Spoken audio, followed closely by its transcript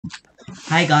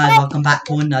Hi guys, welcome back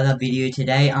to another video.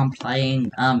 Today I'm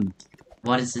playing,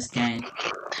 what is this game?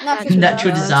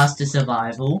 Natural Disaster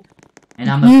Survival. And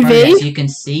I'm a pro, as you can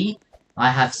see, I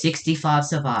have 65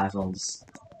 survivals.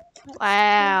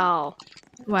 Wow.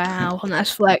 Wow,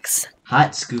 nice flex.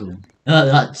 High school. A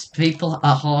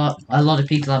lot of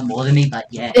people have more than me, but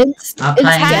yeah. It's I'm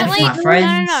playing with my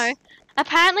friends. No.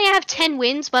 Apparently I have 10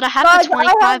 wins, but I have the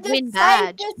 25 win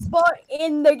badge. I have the spot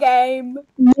in the game.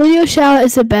 Meteor Shower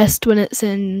is the best when it's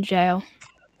in jail.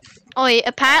 Oh, yeah,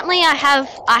 apparently I have.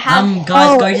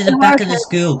 Guys, go to the back of the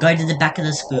school. Go to the back of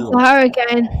the school. The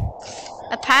hurricane.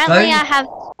 Apparently I have.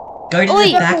 Go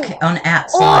to the back on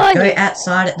outside. Go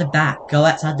outside at the back. Go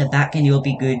outside the back and you'll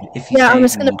be good if you I'm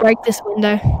just gonna break this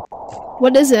window.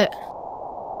 What is it?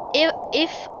 If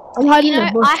I'm hiding you know,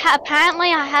 in the bush.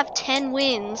 apparently I have 10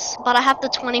 wins, but I have the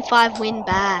 25 win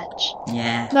badge.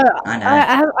 Yeah. No, I know.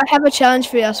 I have a challenge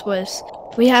for us, boys.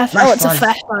 We have. Oh, it's a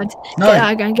flashlight. No. Get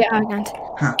out again. Get out again.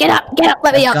 Huh. Get up.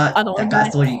 Let me up. I don't that want guy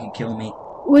to. thought he could kill me.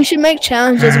 We should make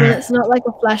challenges when it's not like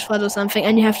a flash flood or something,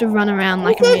 and you have to run around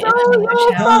like a meteor shower.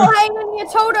 Oh, hang on, you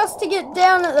told us to get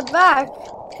down at the back.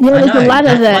 Yeah, I there's know, a ladder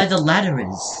that's there. where the ladder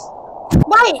is.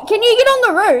 Wait, can you get on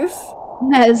the roof?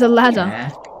 Yeah, there's a ladder. Yeah.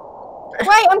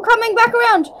 Wait, I'm coming back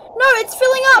around. No, it's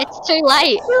filling up. It's too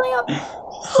late. It's filling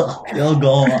up. You're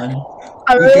gone.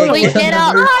 I really Wait, want to get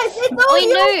up. Guys, it's all Wait,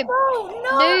 your Noob. fault.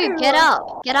 No. Noob, get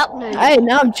up. Get up, Noob. Hey,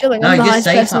 now I'm chilling. No, I'm the you're highest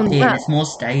safe person on up the here. map. It's more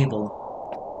stable.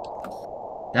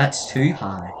 That's too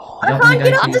high. You I don't want can't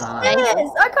to get go up too the high.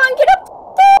 stairs. I can't get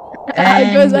up.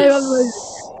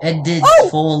 And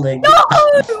it's falling. No,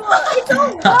 it's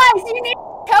all guys. You need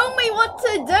to tell me what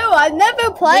to do. I've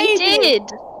never played. We did.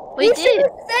 We You did. should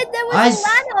have said there was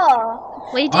a ladder.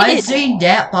 We did. I zoomed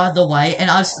out, by the way, and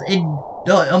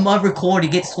on my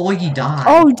recording, it saw you die.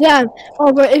 Oh damn!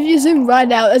 Oh, but if you zoom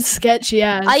right out, it's sketchy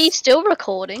ass. Are you still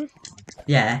recording?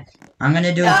 Yeah. I'm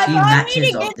gonna do a Guys, few I matches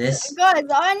need to of this. Guys,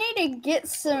 I need to get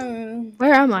some.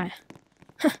 Where am I?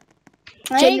 I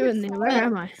need Genuinely, some- where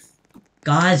am I?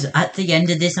 Guys, at the end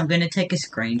of this, I'm gonna take a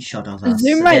screenshot of us.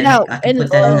 Zoom so right then out I can and-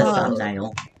 put that in the oh.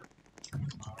 thumbnail.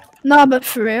 No, but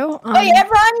for real. Wait,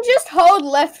 everyone just hold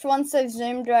left once they've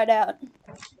zoomed right out.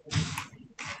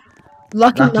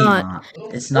 Lucky Lucky not. Mark.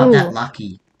 It's not Ooh. that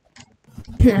lucky.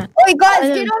 Wait, guys, I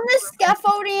get don't- on the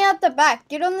scaffolding out the back.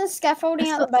 Get on the scaffolding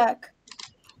out the back.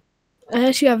 I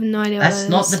actually have no idea what That's that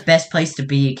not is. the best place to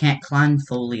be. You can't climb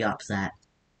fully up that.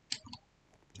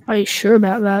 Are you sure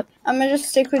about that? I'm gonna just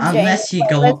stick with Unless James. you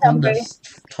go Let's up on have the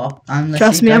top. Unless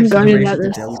Trust you me, go I'm to the going to roof get of the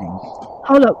this. building.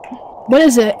 Hold up. What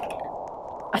is it?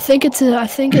 I think it's a.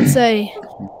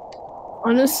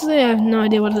 Honestly, I have no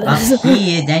idea what it Up is.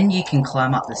 here, then you can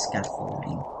climb up the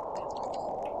scaffolding.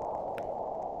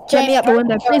 Let me out the James,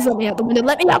 window. go. Please let me out the window.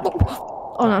 Let me out the.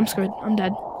 Oh no, I'm screwed. I'm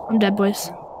dead. I'm dead, boys.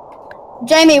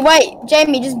 Jamie, wait.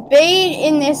 Jamie, just be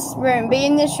in this room. Be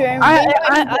in this room. I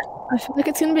feel like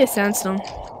it's gonna be a sandstorm.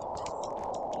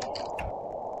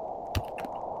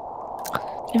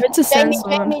 If it's a Jamie,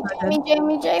 sandstorm,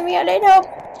 Jamie, I need help.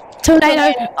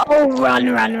 tornado! Oh, run!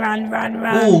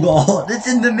 Oh god, it's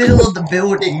in the middle of the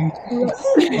building.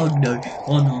 Oh no.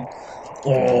 Oh no.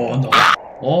 Oh no.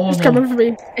 Oh It's no. coming for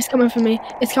me. It's coming for me.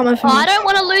 It's coming for Oh, me. I don't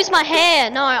want to lose my hair.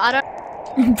 No, I don't.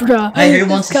 Bruh. Hey, who it's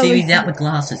wants to see coming me for without me. the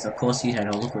glasses? Of course you don't.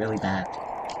 It'll look really bad.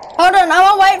 Hold on, I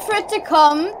will wait for it to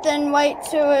come, then wait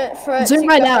for it Zoom to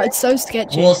right go. out. It's so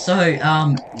sketchy. Also,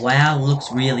 WoW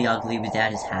looks really ugly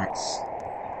without his hats.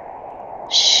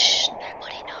 Shh.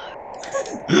 Nobody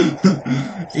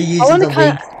knows. He uses wanna the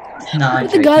kinda- wig. No, I'm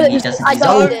the guy joking. that He just- doesn't I use the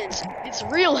don't. wig. It's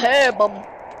real hair, bum.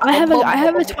 I have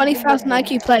a 20,000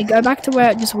 IQ play. Go back to where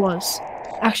it just was.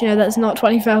 Actually, no, that's not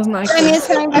 20,000 Jamie IQ. is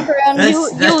coming back around.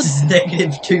 That's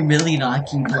negative 2 million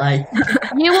IQ play.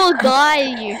 You will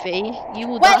die, UV. You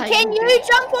will die. Wait, can you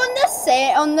jump on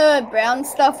the on the brown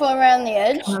stuff around the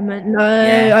edge? No,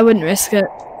 Yeah. I wouldn't risk it.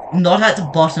 Not at the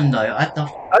bottom though. At the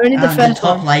Only the first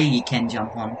top one. layer you can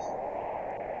jump on.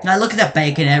 Now look at that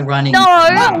bacon egg running. No,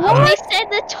 around. we said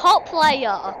the top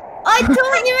layer. I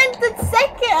thought you meant the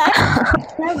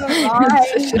second. Never mind.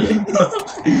 First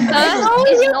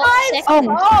is not second.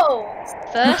 Oh,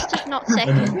 First is not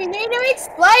second. you need to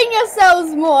explain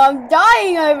yourselves more. I'm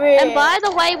dying over here. And by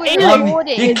the way, we're You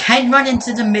recording. can run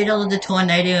into the middle of the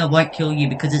tornado and it won't kill you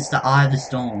because it's the eye of the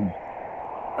storm.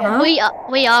 Huh?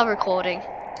 We are recording.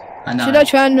 I know. Should I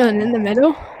try and run in the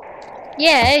middle?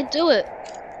 Yeah, do it.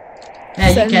 Yeah,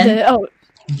 you Send can. it- Oh,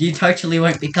 You totally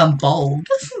won't become bold.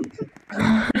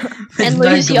 And With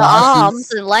no lose your glasses.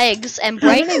 arms and legs and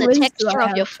break many the wins do texture I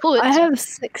of your have? foot. I have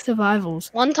 6 survivals.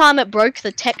 One time it broke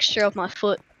the texture of my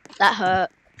foot. That hurt.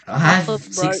 I have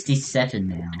 67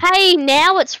 now. Hey,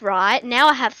 now it's right. Now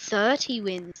I have 30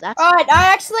 wins. That's Alright,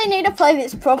 I actually need to play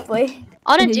this properly.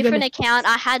 on a You're different gonna- account.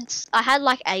 I had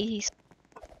like 80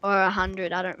 or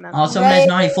 100. I don't remember. Oh, someone has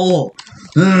 94.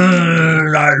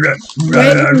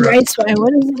 Raceway,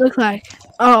 what does it look like?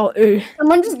 Oh, ooh.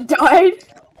 Someone just died.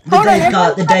 The Dave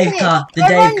car, the Dave car, the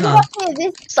Dave car.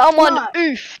 Someone, No.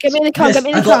 oof. Get me in the car, Yes, get me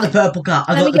in I the got car. the purple car.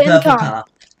 I Let me got the get in the purple car. car.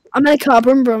 I'm in the car,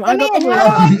 brum brum. I got the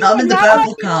I'm in the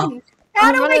purple car.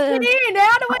 How do I'm I gonna- get in?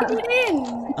 How do I get in?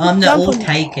 They're Jump all on-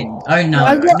 taken. Oh no,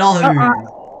 I got-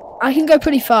 no. I can go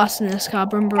pretty fast in this car,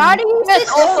 brum How brum. do you That's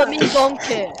sit off down? me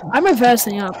donkey. I'm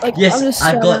reversing up. Like, I'm Yes, just I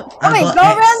straight got. up. I Wait, got go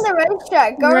X. around the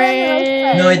racetrack. Go around the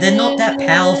racetrack. No, they're not that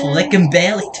powerful. They can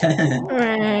barely turn.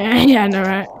 Yeah, I know,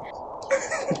 right?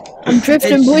 I'm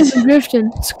drifting, It's boys, just- I'm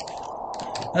drifting.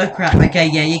 Oh crap. Okay,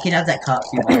 yeah, you can have that car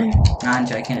if you want. Nah, I'm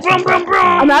joking. It's not that.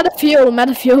 I'm out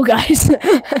of fuel, guys.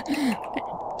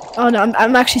 Oh no,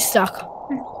 I'm actually stuck.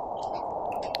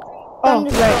 Oh,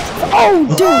 Thunder- great. Oh,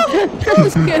 dude! That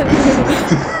was good.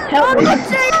 Help me.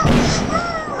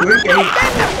 We're getting.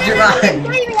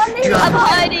 Drive. I'm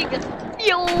hiding.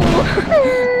 Yo.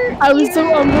 I was so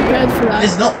unprepared for that.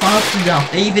 It's not fast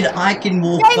enough. Even I can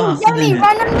walk faster Jamie, than it.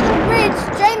 run under the bridge.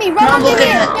 Jamie, run No, under look here.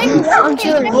 at that. Jamie, run I'm under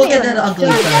chilling. here. Look at that ugly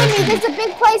No, Jamie, person. there's a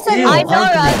big place over Ew. I there. know.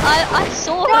 ugly. I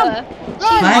saw her.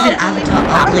 I have an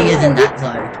avatar uglier than that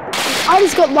though. I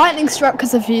just got lightning struck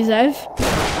because of you, Zev.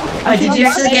 Oh, did you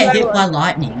actually get hit by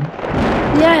lightning?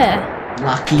 Yeah,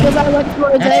 Lucky. because I went for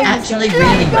a That's day. actually Should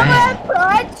I really go rare.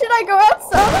 outside? Should I go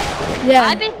outside? Yeah,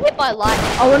 I've been hit by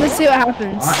lightning. I want to see what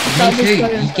happens. So I'll Me just too. go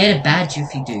You in. get a badge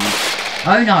if you do.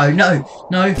 Oh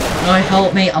no,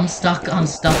 help me. I'm stuck.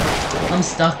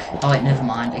 Oh wait, never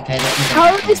mind. Okay, let me go.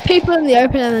 How are these people in the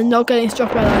open and they're not getting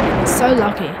struck by lightning? It's so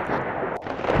lucky.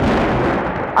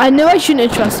 I knew I shouldn't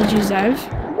have trusted you, Zev.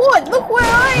 What? Look where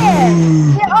I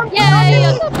am. Yeah, I'm Yay!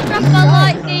 I got struck by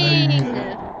lightning.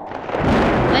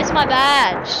 Where's my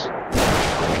badge?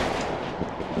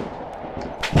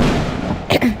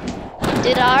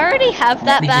 Did I already have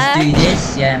Let that me just do badge?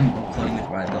 this. Yeah, I'm recording with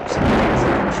Roblox.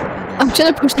 I'm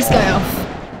trying to push this guy off.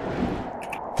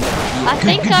 I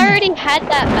think I already had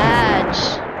that badge.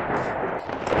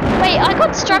 Wait, I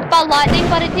got struck by lightning,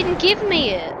 but it didn't give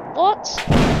me it. What?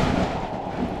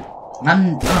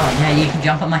 Oh yeah, you can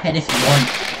jump on my head if you want.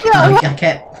 Yeah, Oh,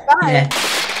 okay. Yeah.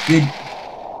 Good.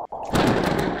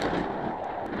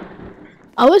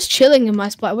 I was chilling in my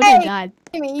spot. I would have died.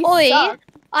 Jamie, you Oi, suck.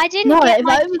 I didn't No, get if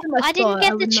my. I was in my I spot, didn't get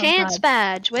the would not chance have died.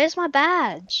 badge. Where's my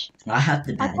badge? I have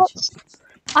the badge.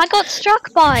 I got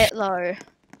struck by it though.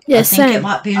 Yeah, I think it same.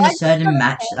 might be on a certain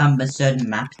match. A certain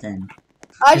map then.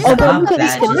 I Is Oh, just that but our look at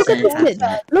this badge kid. is Look at an this kid.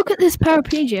 athlete? Look at this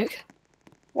paraplegic.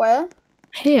 Where?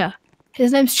 Here.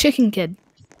 His name's Chicken Kid.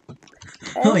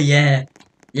 Oh yeah.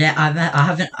 Yeah,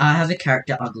 I have a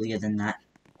character uglier than that.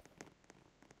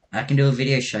 I can do a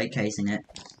video showcasing it.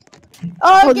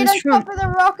 Oh, Oh, get that's on true. top of the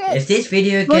rocket. If this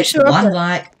video Well, gets sure, 1 okay.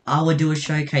 like, I will do a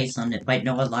showcase on it. Wait,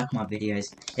 no, I like my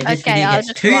videos. If this Okay, video I'll gets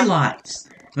just 2 like- likes.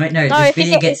 Wait, no, No, this if it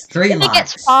video gets- gets 3 If it likes.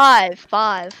 gets five.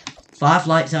 5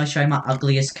 likes, I'll show my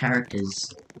ugliest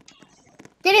characters.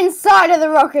 Get inside of the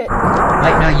rocket.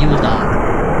 Wait, no, you will die.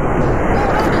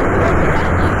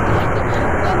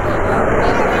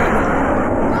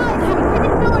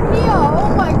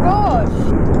 Oh my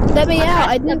gosh. Let me out.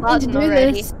 I pressed the didn't want to button do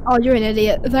already. this. Oh, you're an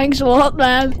idiot. Thanks a lot,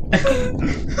 man.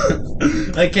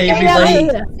 Okay, Get out of everybody.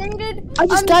 here. Seated. I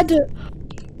just died to...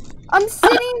 I'm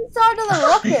sitting inside of the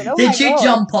rocket. Oh my Did you God.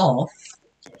 jump off?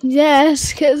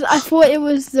 Yes, because I thought there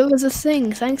was a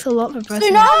thing. Thanks a lot for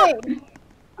pressing it. Tsunami.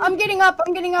 I'm getting up.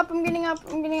 I'm getting up to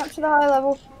the high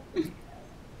level.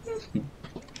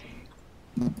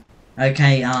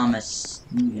 Okay,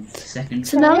 second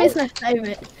floor. Tsunami's my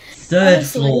favourite. Third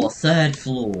honestly. floor, third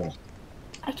floor.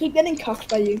 I keep getting cocked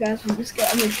by you guys. I'm just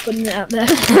putting it out there.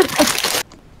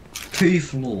 2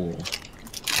 floor.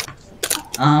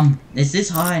 Is this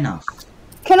high enough?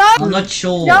 Can I? I'm not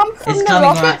sure. Jump from It's the coming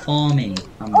rocket? right for me.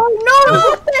 Oh no!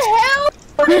 What the hell?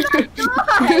 How did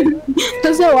I die?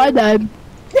 That's how I died.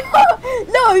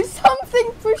 No,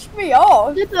 something pushed me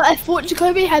off. I thought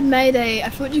Jacoby had made a. I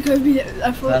thought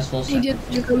First floor,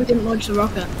 Jacoby didn't launch the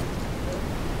rocket.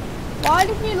 Why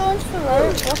did you launch the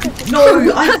rocket?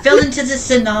 No, I fell into the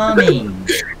tsunami.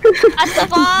 I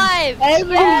survived.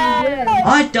 Yeah.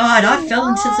 I died. I fell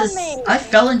into Tsunami. I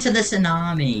fell into the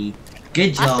tsunami.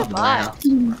 Good I job, wow.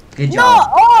 survived. Good No, job.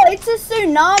 oh, it's a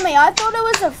tsunami. I thought it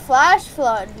was a flash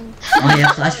flood. Oh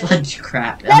yeah, flash flood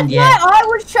crap. That's Yeah. why I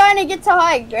was trying to get to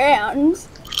high ground.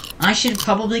 I should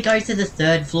probably go to the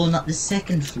 3rd floor, not the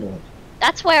 2nd floor.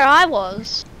 That's where I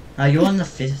was. Oh, you're on the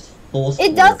 5th. 4th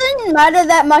It doesn't matter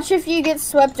that much if you get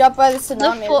swept up by the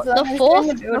tsunami.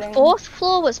 The fourth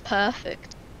floor was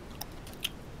perfect.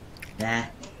 Yeah.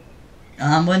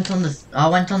 I went on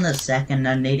the second.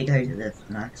 I need to go to the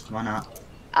next one up.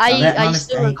 Are you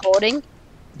still recording?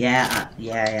 Yeah,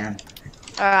 yeah, I am.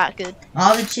 Alright, good.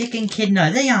 Oh, the chicken kid,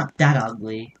 no, they aren't that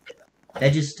ugly. They're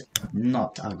just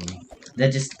not ugly.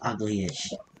 They're just ugly-ish.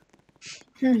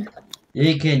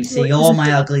 You can see all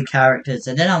my ugly characters,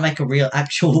 and then I'll make a real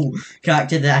actual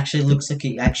character that actually looks like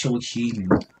an actual human.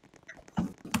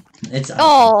 It's ugly.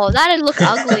 Oh, that'd look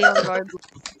ugly on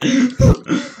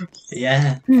Roblox.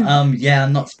 Yeah. Yeah,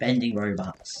 I'm not spending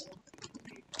Robux.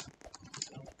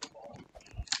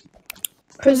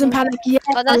 Prison Panic, yeah.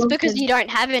 But that's because you don't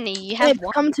have any. You have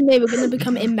one. Come to me, we're gonna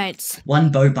become inmates.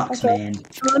 1 Robux, Okay. man.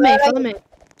 Follow me, follow me.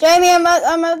 Jamie, I'm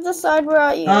at the side. Where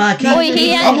are you? He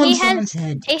I'm on has- someone's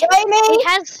head. He Jamie,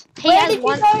 has where did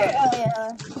one. you go? Oh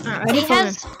yeah. Alright, He ready for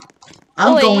has.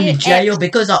 I'm Oi, going to jail X.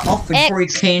 because I offered free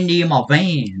X. candy in my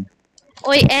van.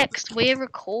 Oi, X, we're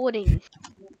recording.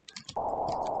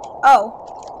 Oh.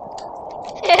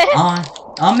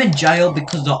 I'm in jail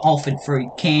because I offered free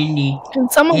candy Can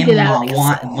someone in get my out?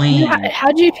 white van.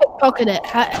 How do you pickpocket it?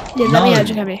 Let me No. out,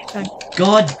 Jacoby.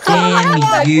 God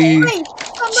damn you! Wait,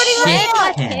 somebody Where let did me my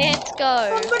out. Shit. pants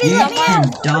go? Somebody You let me can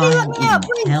out. Somebody let me die out, in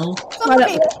please. hell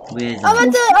Somebody. with I'm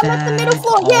at the middle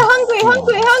floor. Yeah, hungry.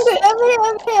 hungry. Over here.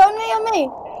 On me.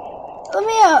 Let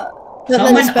me out.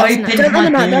 Someone this person open out. Don't let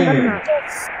him my out, don't let him door.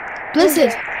 out.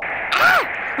 Blizzard!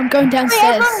 I'm going Wait,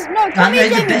 downstairs. no, I come know here,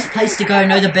 the Jamie. best place to go. I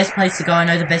know the best place to go. I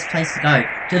know the best place to go.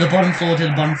 To the bottom floor. To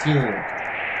the bottom floor.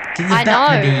 To the I know.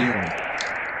 Batmobile.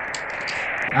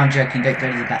 I'm joking. Don't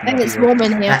go to the And it's Batmobile. warm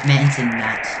in here. Batman's in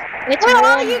that. It's Where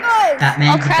are warm. you guys? Oh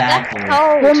Batman's a crap, bad that's boy.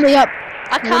 cold. Warm me up.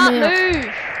 I can't Warm me move.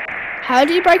 How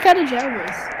do you break out of jail,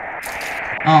 Liz?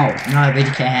 Oh no, I really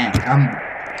can't.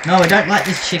 No, I don't like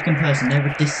this chicken person. They're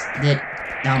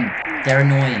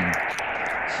annoying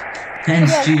and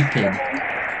Yeah. stupid.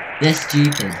 They're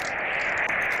stupid.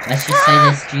 Let's just say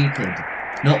they're stupid.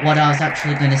 Not what I was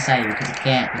actually going to say because I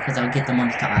can't because I'll get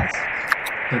demonetized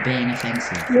for being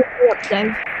offensive. Warm me up,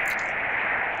 Dave.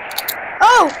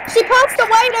 Oh, she passed the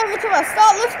weight over to us.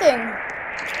 Start lifting.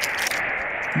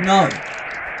 No.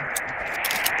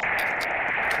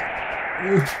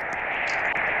 Ugh.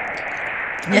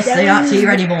 Yes, they aren't here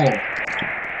anymore.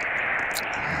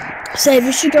 Save,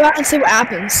 we should go out and see what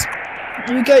happens.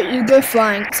 You go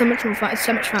flying. It's so much more fun. It's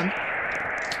so much fun.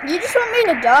 You just want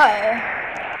me to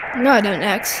die. No, I don't,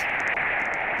 X.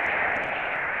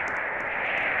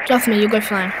 Trust me, you go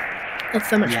flying. That's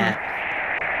so much Yeah. fun.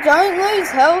 Don't lose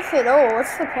health at all.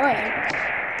 What's the point?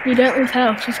 You don't lose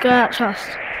health. Just go out, trust.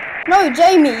 No,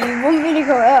 Jamie, you want me to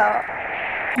go out.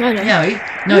 No. No, you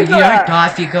You go don't out. die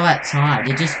if you go outside.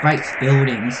 It just breaks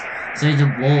buildings, so the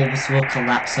walls will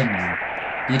collapse on you.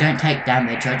 You don't take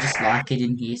damage. I just like it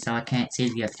in here, so I can't see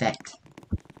the effect.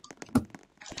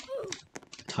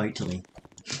 Totally.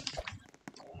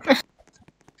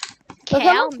 Look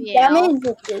how Cow much meow. damage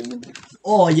it did.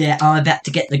 Oh yeah, I'm about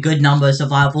to get the good number of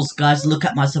survivals, guys. Look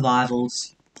at my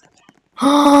survivals.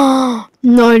 No.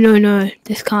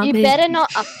 This can't You be. better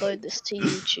not upload this to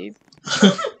YouTube.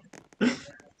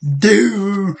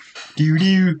 do.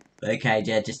 Okay,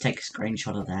 yeah, just take a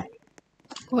screenshot of that.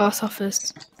 Glass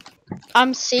office.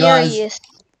 I'm serious.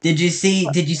 Did you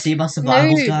see my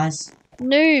survivals, No. guys?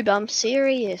 Noob, I'm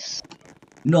serious.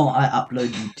 No, I upload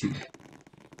YouTube.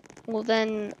 Well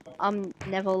then, I'm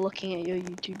never looking at your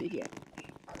YouTube again.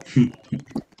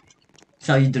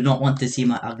 So you do not want to see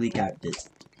my ugly characters.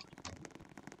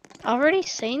 I've already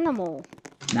seen them all.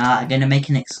 Nah, I'm gonna make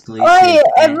an exclusive Oi, and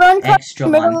everyone come to extra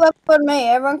the middle one. level on me.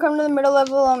 Everyone come to the middle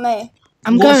level on me.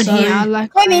 I'm Also- going here. I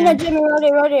like. Jamie, no, Jimmy,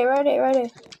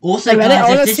 ready. Also, Hey, ready? I guys,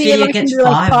 wanna if this see if video I can gets do,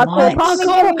 like, 5 parkour, likes,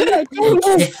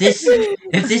 parkour.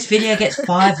 if this video gets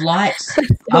 5 likes,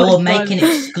 I will make an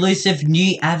exclusive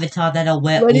new avatar that I'll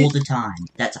wear Ready? all the time.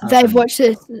 That's Dave, ugly. watch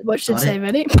this. Watch Got this. it? Say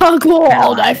ready? Parkour.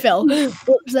 How Oh, I- I fell.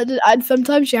 Whoops, and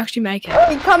sometimes you actually make it.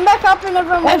 Oi, come back up and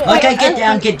everyone ready. Okay, get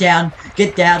down,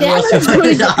 or else Get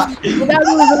you'll out die. Get out of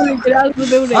the building. Get out of the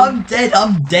building.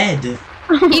 I'm dead.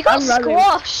 You got I'm running.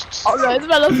 squashed. Oh no, it's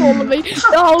about to fall on me.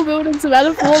 The whole building's about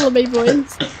to fall on me,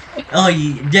 boys. Oh,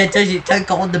 don't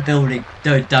go on the building.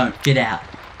 Don't, get out.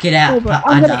 Get out. Oh, bro, I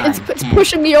I'm gonna, died. it's Can't.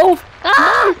 pushing me off.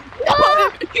 Ah!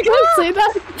 Ah! You can't see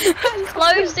that. It's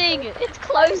closing. It's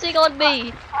closing on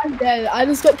me. I'm dead. I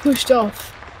just got pushed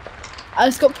off. No,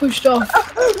 there's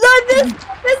a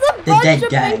The bunch dead of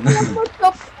gang. people on the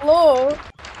top floor.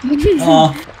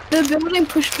 Oh, The building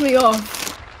pushed me off.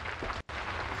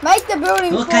 Make the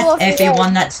building look fall at off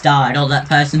everyone that's died. Oh, that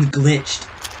person's glitched.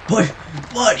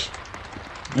 Push.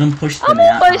 And push them I'm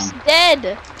out. almost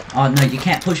dead. Oh no, you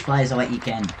can't push players. Oh wait, you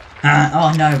can.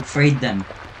 Oh no, freed them.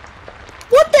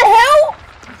 What the hell?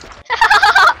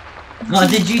 Oh,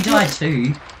 did you die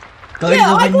too? Go Yeah,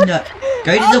 to I the window.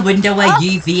 Go to the window where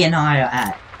UV and I are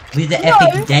at. With the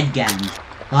epic dead gang.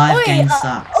 Live game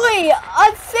sucks. Wait,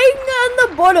 I've seen on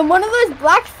the bottom, one of those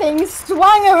black things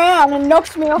swung around and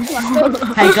knocked me off my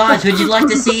feet. Hey guys, would you like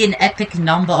to see an epic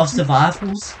number of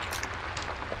survivals?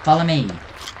 Follow me.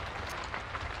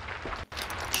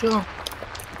 Sure.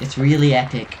 It's really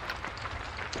epic.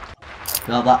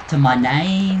 Go up to my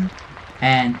name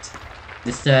and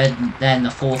the third, then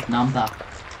the fourth number.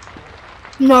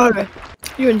 No,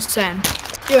 you're insane.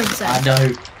 You're insane. I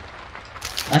know.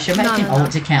 I should make an No.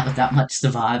 alt account with that much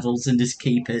survivals and just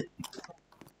keep it.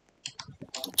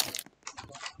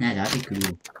 No, that'd be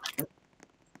cool.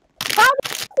 How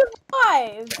did you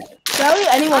survive? Tell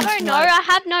anyone. I don't know. I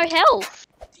have no health.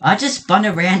 I just spun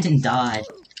around and died.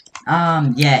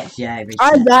 Yeah, I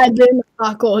reset. died doing the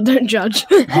parkour. Don't judge.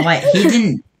 Oh wait, he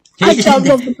didn't. I jumped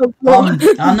off the floor.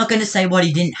 I'm not gonna say what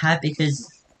he didn't have because.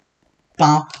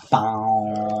 Bah,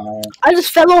 bah. I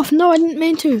just fell off. No, I didn't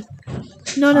mean to.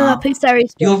 No, please stay.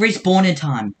 Your respawning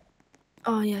time.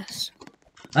 Oh yes.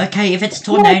 Okay, if it's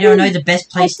tornado, I know the best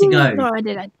place to go. No, I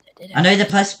did. I know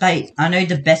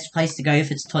the best place to go if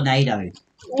it's tornado. You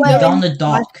Wait, go on the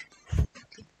dock.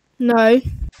 No,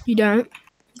 you don't.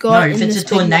 No, if it's a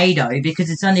tornado, because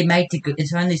it's only made to go,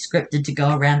 it's only scripted to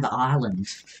go around the island.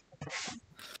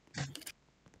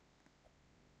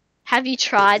 Have you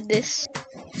tried this?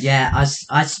 Yeah,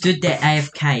 I stood there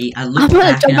AFK. I I'm looked gonna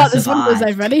back jump and I out this window.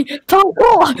 survived. Ready?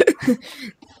 Parkour.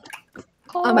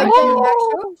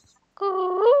 I'm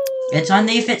Oh. It's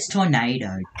only if it's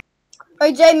tornado.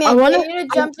 Oh, Jamie, I I wanna- want you to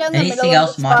jump down the Anything middle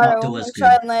else of the might not spiral do as and try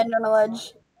good. and land on a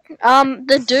ledge.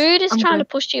 The dude is I'm trying good. to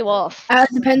push you off.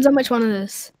 Depends on which one it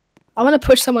is. I want to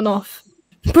push someone off.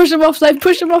 Push him off, Slave.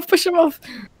 Push him off. Push him off.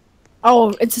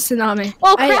 Oh, it's a tsunami.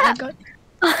 Oh, I crap. got...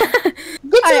 Get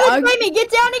to I- the Jamie,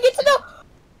 get down and get to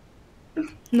the...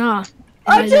 Nah.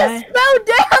 I just fell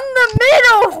down the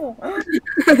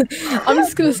middle! I'm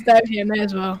just gonna stay here, may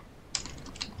as well.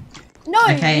 No,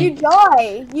 Okay. you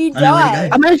die. You I know where to die.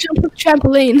 go. I'm gonna jump off the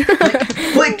trampoline.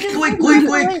 Quick!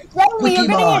 Jamie, Quickie you're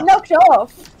gonna bar. get knocked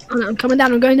off. I'm coming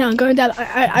down. I'm going down. I'm going down.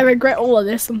 I regret all of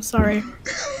this. I'm sorry.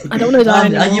 I don't want to die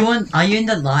anymore. Are you in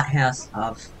the lighthouse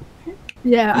of?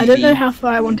 Yeah, I don't know how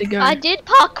far I want to go. I did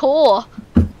parkour.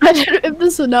 I don't know if the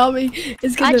tsunami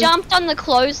is gonna... I jumped on the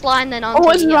clothesline then onto Oh,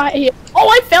 it's here. right here. Oh,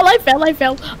 I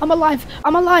fell. I'm alive.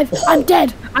 I'm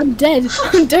dead. I'm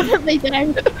definitely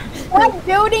dead. That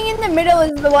building in the middle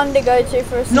is the one to go to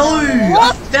for a No! tsunami.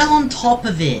 I fell on top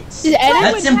of it. Is anyone-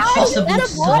 That's impossible to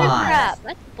That's survive. bullcrap.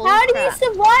 That's How did you bullcrap.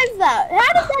 survive that?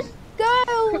 How did that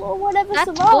girl or whatever That's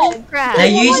survive? bullcrap.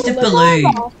 They used a balloon.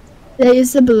 There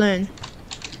is a balloon.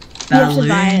 You have to buy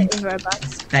Balloon it in Robux.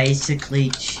 is basically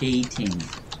cheating.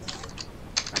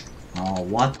 Oh,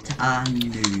 what a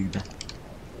noob.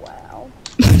 Wow.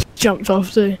 Jumped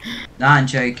off too. No, I'm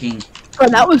joking. Oh,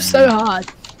 that was so hard.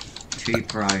 Too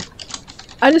pro.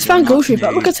 I just You're found not Gold Trooper.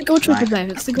 noob, Look, it's a Gold Trooper like- there.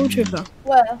 It's the Gold Trooper.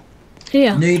 Where?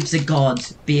 Here. Noobs are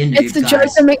gods. Be a noob, It's the guys.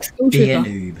 Joker mix Gold Be a Trooper.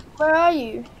 noob. Where are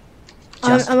you?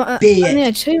 Just I'm be it.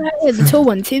 yeah, two right here, the tall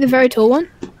one. See the very tall one?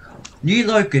 New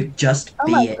logo, just Oh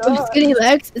be my it. God. With skinny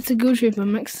legs, it's a Gold Trooper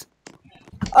mix.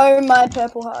 Oh, my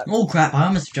purple heart. Oh crap, I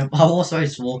almost jumped. I also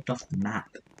just walked off the map.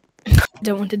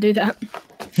 Don't want to do that.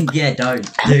 Yeah, don't.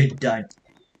 Dude, don't.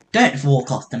 Don't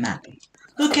walk off the map.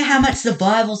 Look at how much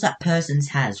survivals that person's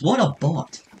has. What a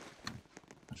bot.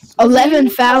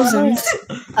 11,000.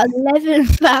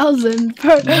 11,000.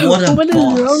 What a What is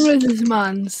boss. wrong with this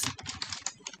man's?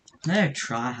 No,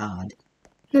 try hard.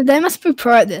 No, they must be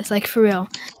pro at this, like for real.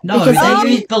 No, Because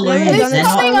they use balloons. Who's Who's They're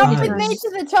not coming up pros. with me to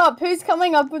the top? Who's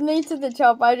coming up with me to the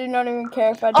top? I do not even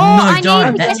care if I do. Oh, No, I don't.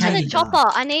 need to That's get how to the you chopper.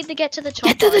 die. I need to get to the chopper.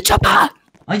 Get to the chopper!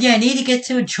 Oh yeah, I need to get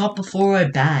to a chopper for a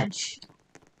badge.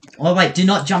 Oh wait, do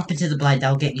not jump into the blade.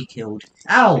 They'll get you killed.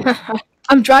 Ow!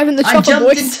 I'm driving the I chopper, jumped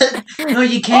boys. into. No,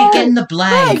 you can't get in the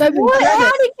blade. Go and What? grab How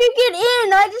it. did you get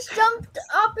in? I just jumped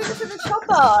up into the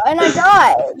chopper and I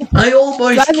died. I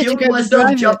almost Drive it to killed go myself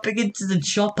drive it. jumping into the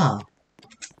chopper.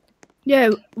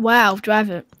 Yeah, wow, drive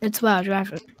it. It's wow,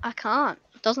 drive it. I can't.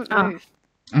 It doesn't Oh.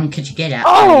 move. Could you get out?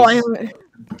 Oh, please?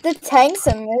 The tanks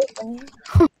are moving.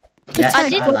 Yeah, I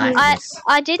did- like this.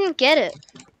 I didn't get it.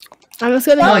 I'm just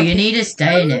gonna. No, you need to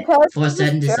stay in it for a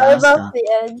certain Just drove disaster. off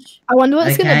the edge. I wonder what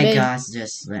it's gonna Okay, be. guys,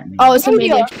 just let me. Oh, it's a Maybe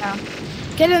medium now.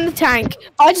 Get in the tank.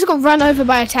 I just got run over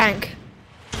by a tank.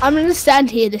 I'm gonna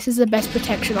stand here. This is the best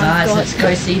protection I've Guys, got. let's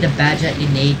go see the badge that you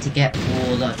need to get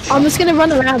for the I'm just gonna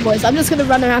run around, boys. I'm just gonna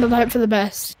run around and hope for the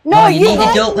best. No, you need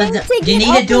to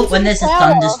do it when there's a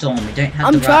thunderstorm. You don't have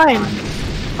I'm the right trying. time.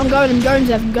 I'm going,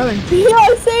 Zev. I'm going. Yeah,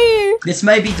 I see you. This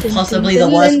may be possibly the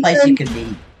worst place you could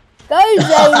be. Go,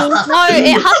 Jamie. No,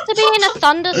 it has to be in a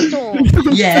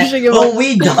thunderstorm. Yeah, Pushing it well, on.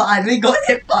 we died. We got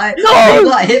hit by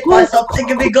something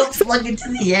and we got flung into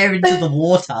the air, into the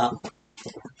water.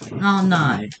 Oh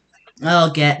no.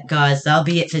 Well, guys, that'll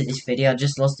be it for this video. I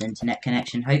just lost internet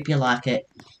connection. Hope you like it.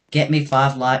 Get me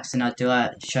 5 likes and I'll do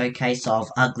a showcase of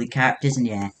ugly characters, and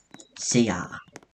yeah, see ya.